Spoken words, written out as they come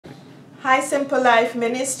Hi Simple Life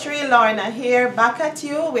Ministry, Lorna here, back at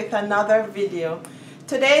you with another video.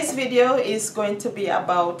 Today's video is going to be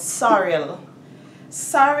about sorrel.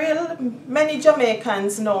 Sorrel, many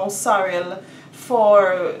Jamaicans know sorrel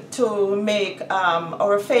to make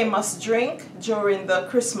our famous drink during the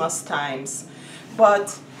Christmas times.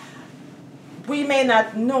 But we may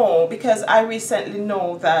not know, because I recently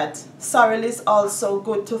know that sorrel is also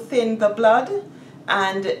good to thin the blood,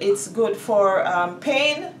 and it's good for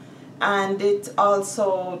pain, and it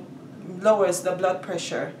also lowers the blood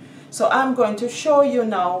pressure. So I'm going to show you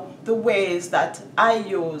now the ways that I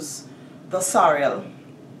use the sorrel.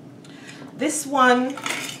 This one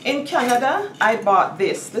in Canada, I bought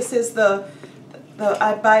this. This is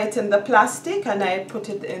I buy it in the plastic and I put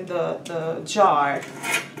it in the jar.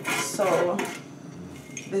 So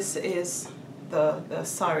this is the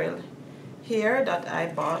sorrel here that I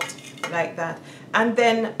bought, like that. And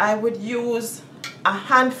then I would use a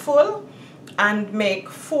handful and make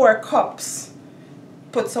 4 cups.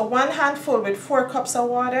 So 1 handful with 4 cups of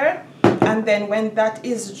water, and then when that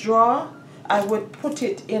is dry, I would put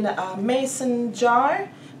it in a mason jar,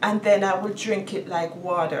 and then I would drink it like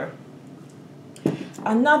water.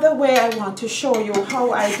 Another way I want to show you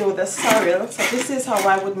how I do the sorrel. So this is how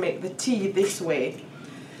I would make the tea this way.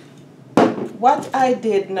 What I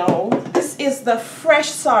did now, this is the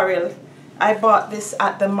fresh sorrel. I bought this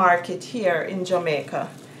at the market here in Jamaica,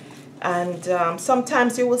 and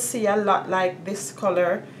sometimes you will see a lot like this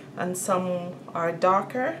color and some are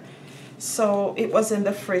darker. So it was in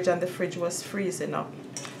the fridge and the fridge was freezing up.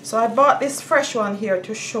 So I bought this fresh one here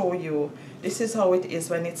to show you. This is how it is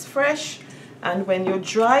when it's fresh, and when you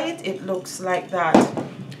dry it, it looks like that.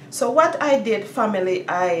 So what I did, family,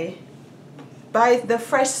 I buy the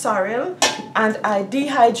fresh sorrel and I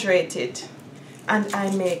dehydrate it, and I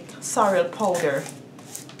make sorrel powder.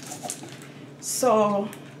 So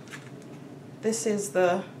this is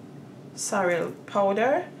the sorrel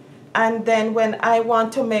powder. And then when I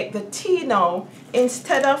want to make the tea now,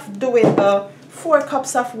 instead of doing the 4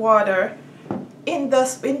 cups of water in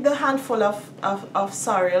the handful of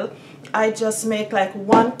sorrel, I just make like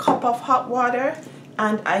 1 cup of hot water,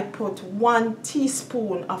 and I put 1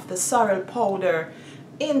 teaspoon of the sorrel powder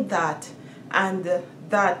in that, and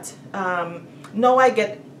that now I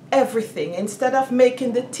get everything. Instead of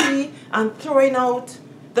making the tea and throwing out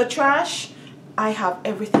the trash, I have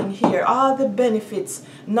everything here, all the benefits,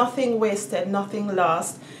 nothing wasted, nothing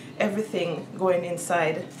lost, everything going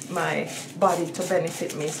inside my body to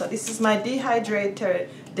benefit me. So this is my dehydrated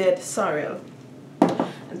sorrel.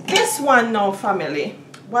 This one now, family,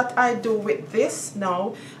 what I do with this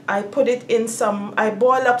now, I put it in I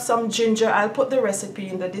boil up some ginger. I'll put the recipe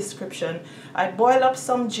in the description. I boil up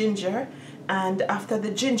some ginger, and after the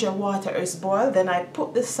ginger water is boiled, then I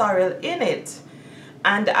put the sorrel in it,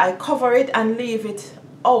 and I cover it and leave it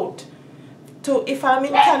out. If I'm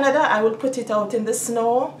in Canada, I will put it out in the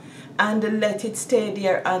snow and let it stay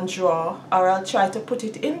there and draw, or I'll try to put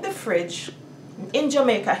it in the fridge. In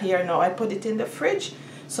Jamaica here now, I put it in the fridge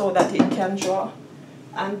so that it can draw.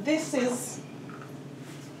 And this is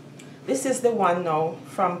the one now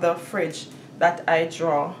from the fridge that I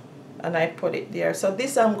draw, and I put it there. So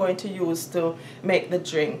this I'm going to use to make the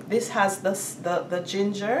drink. This has the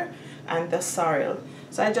ginger and the sorrel.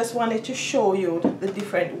 So I just wanted to show you the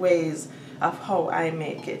different ways of how I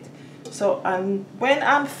make it. So when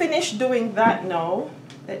I'm finished doing that now,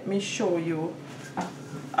 let me show you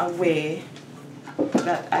a way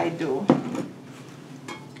that I do.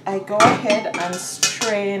 I go ahead and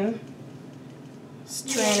strain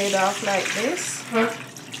it off like this.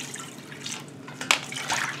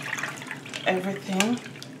 Everything.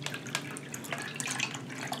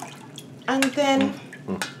 And then,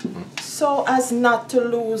 so as not to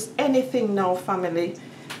lose anything now, family,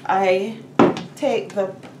 I take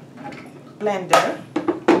the blender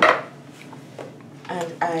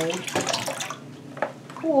and I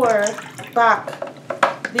pour back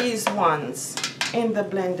these ones in the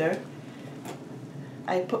blender.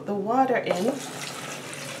 I put the water in.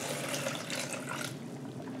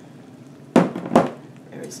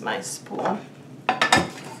 There is my spoon.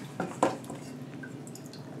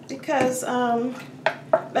 Because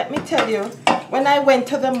let me tell you, when I went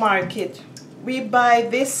to the market, we buy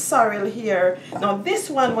this sorrel here. Now this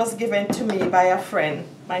one was given to me by a friend.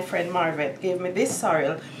 My friend Marvet gave me this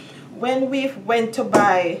sorrel. When we went to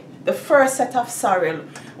buy the first set of sorrel,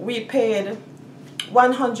 we paid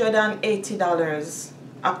 $180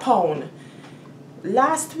 a pound.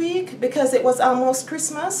 Last week, because it was almost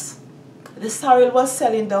Christmas, the sorrel was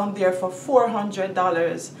selling down there for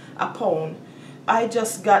 $400 a pound. I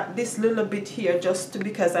just got this little bit here just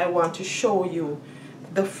because I want to show you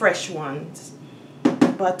the fresh ones.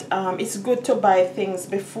 But it's good to buy things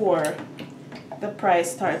before the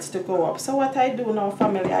price starts to go up. So what I do now,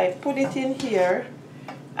 family, I put it in here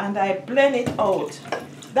and I blend it out.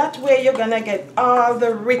 That way you're gonna get all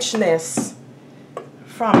the richness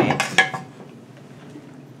from it.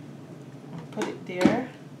 Put it there.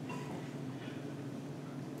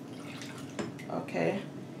 Okay.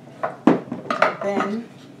 And then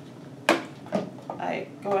I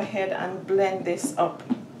go ahead and blend this up.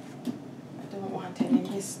 I don't want any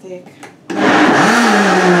mistake.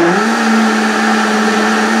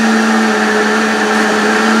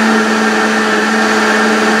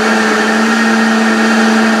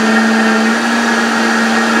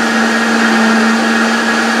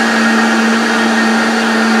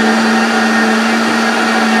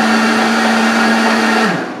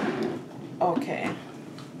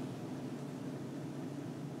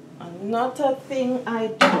 Another thing I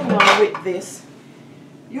do now with this,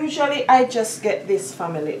 usually I just get this,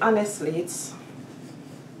 family. Honestly, it's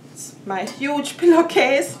my huge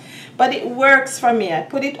pillowcase, but it works for me. I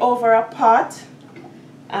put it over a pot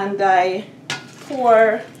and I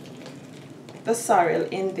pour the sorrel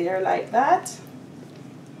in there like that.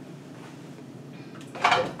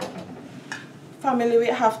 Family, we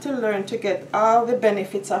have to learn to get all the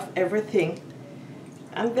benefits of everything.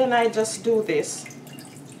 And then I just do this.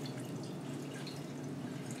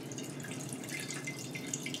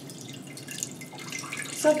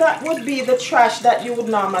 So that would be the trash that you would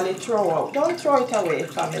normally throw out. Don't throw it away,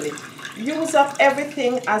 family. Use up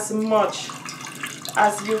everything as much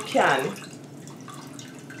as you can.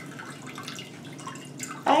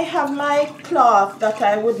 I have my cloth that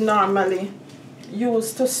I would normally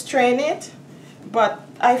use to strain it, but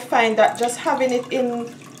I find that just having it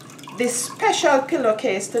in this special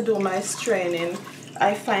pillowcase to do my straining,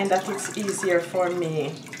 I find that it's easier for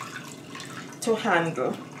me to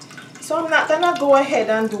handle. So I'm not gonna go ahead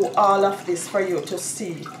and do all of this for you to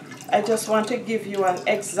see. I just want to give you an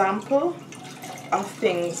example of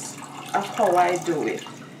things, of how I do it.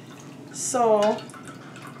 So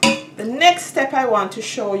the next step I want to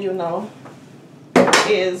show you now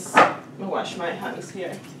is, let me wash my hands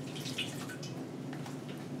here.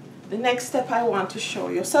 The next step I want to show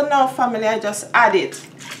you. So now, family, I just add it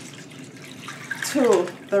to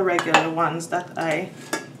the regular ones that I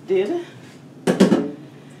did.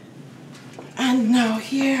 And now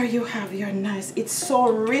here you have your nice, it's so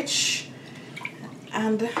rich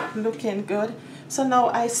and looking good. So now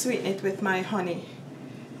I sweeten it with my honey.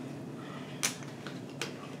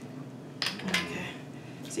 Okay.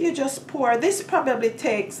 So you just pour, this probably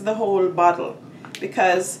takes the whole bottle,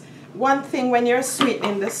 because one thing when you're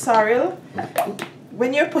sweetening the sorrel,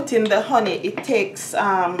 when you're putting the honey, it takes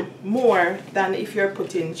more than if you're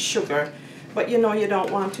putting sugar. But you know you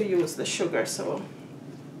don't want to use the sugar, so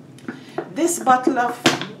this bottle of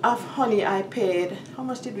honey I paid, how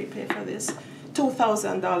much did we pay for this?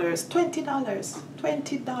 $2,000,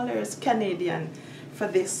 $20 Canadian for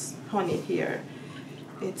this honey here.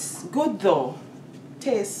 It's good though,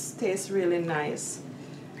 tastes really nice.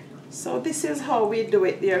 So this is how we do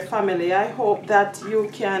it, dear family. I hope that you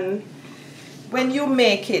can, when you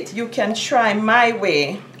make it, you can try my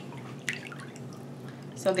way.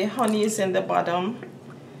 So the honey is in the bottom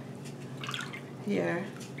here.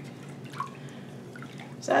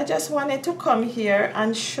 So I just wanted to come here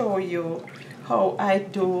and show you how I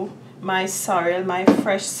do my sorrel, my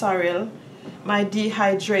fresh sorrel, my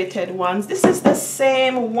dehydrated ones. This is the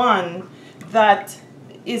same one that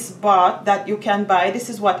is bought, that you can buy.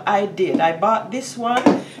 This is what I did. I bought this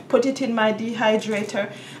one, put it in my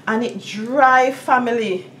dehydrator, and it dry,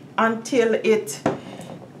 family, until it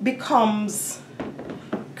becomes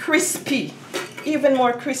crispy, even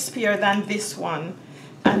more crispier than this one.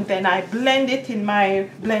 And then I blend it in my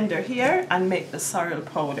blender here and make the sorrel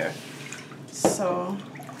powder. So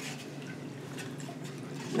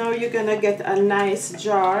now you're gonna get a nice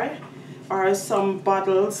jar or some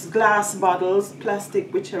bottles, glass bottles,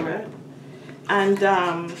 plastic, whichever, and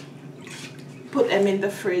put them in the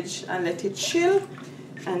fridge and let it chill,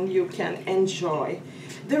 and you can enjoy.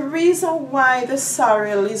 The reason why the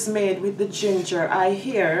sorrel is made with the ginger, I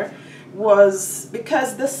hear, was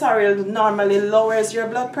because the sorrel normally lowers your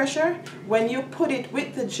blood pressure. When you put it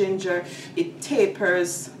with the ginger, it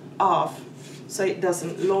tapers off, so it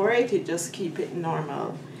doesn't lower it, it just keep it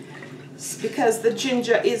normal. It's because the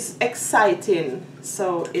ginger is exciting,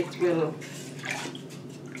 so it will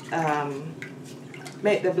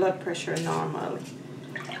make the blood pressure normal.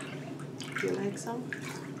 Do you like some?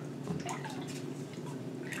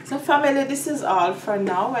 So family, this is all for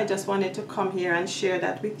now. I just wanted to come here and share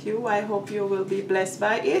that with you. I hope you will be blessed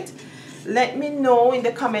by it. Let me know in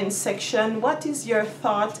the comment section what is your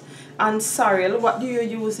thought on sorrel. What do you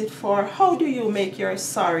use it for? How do you make your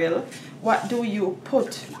sorrel? What do you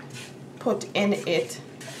put in it?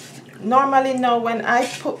 Normally now when I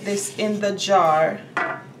put this in the jar,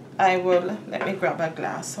 I will, let me grab a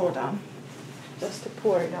glass, hold on, just to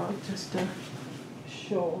pour it out, just to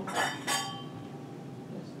show.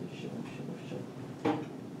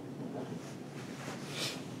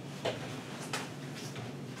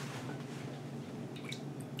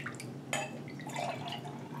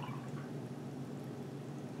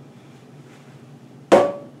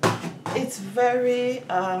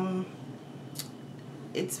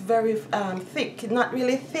 It's very thick, not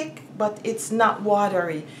really thick, but it's not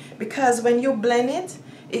watery, because when you blend it,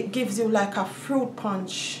 it gives you like a fruit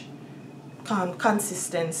punch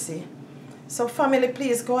consistency. So family,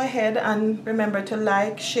 please go ahead and remember to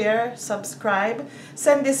like, share, subscribe,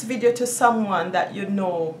 send this video to someone that you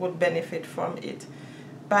know would benefit from it.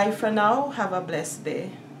 Bye for now, have a blessed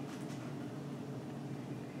day.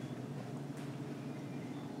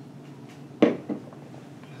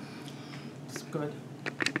 It's good.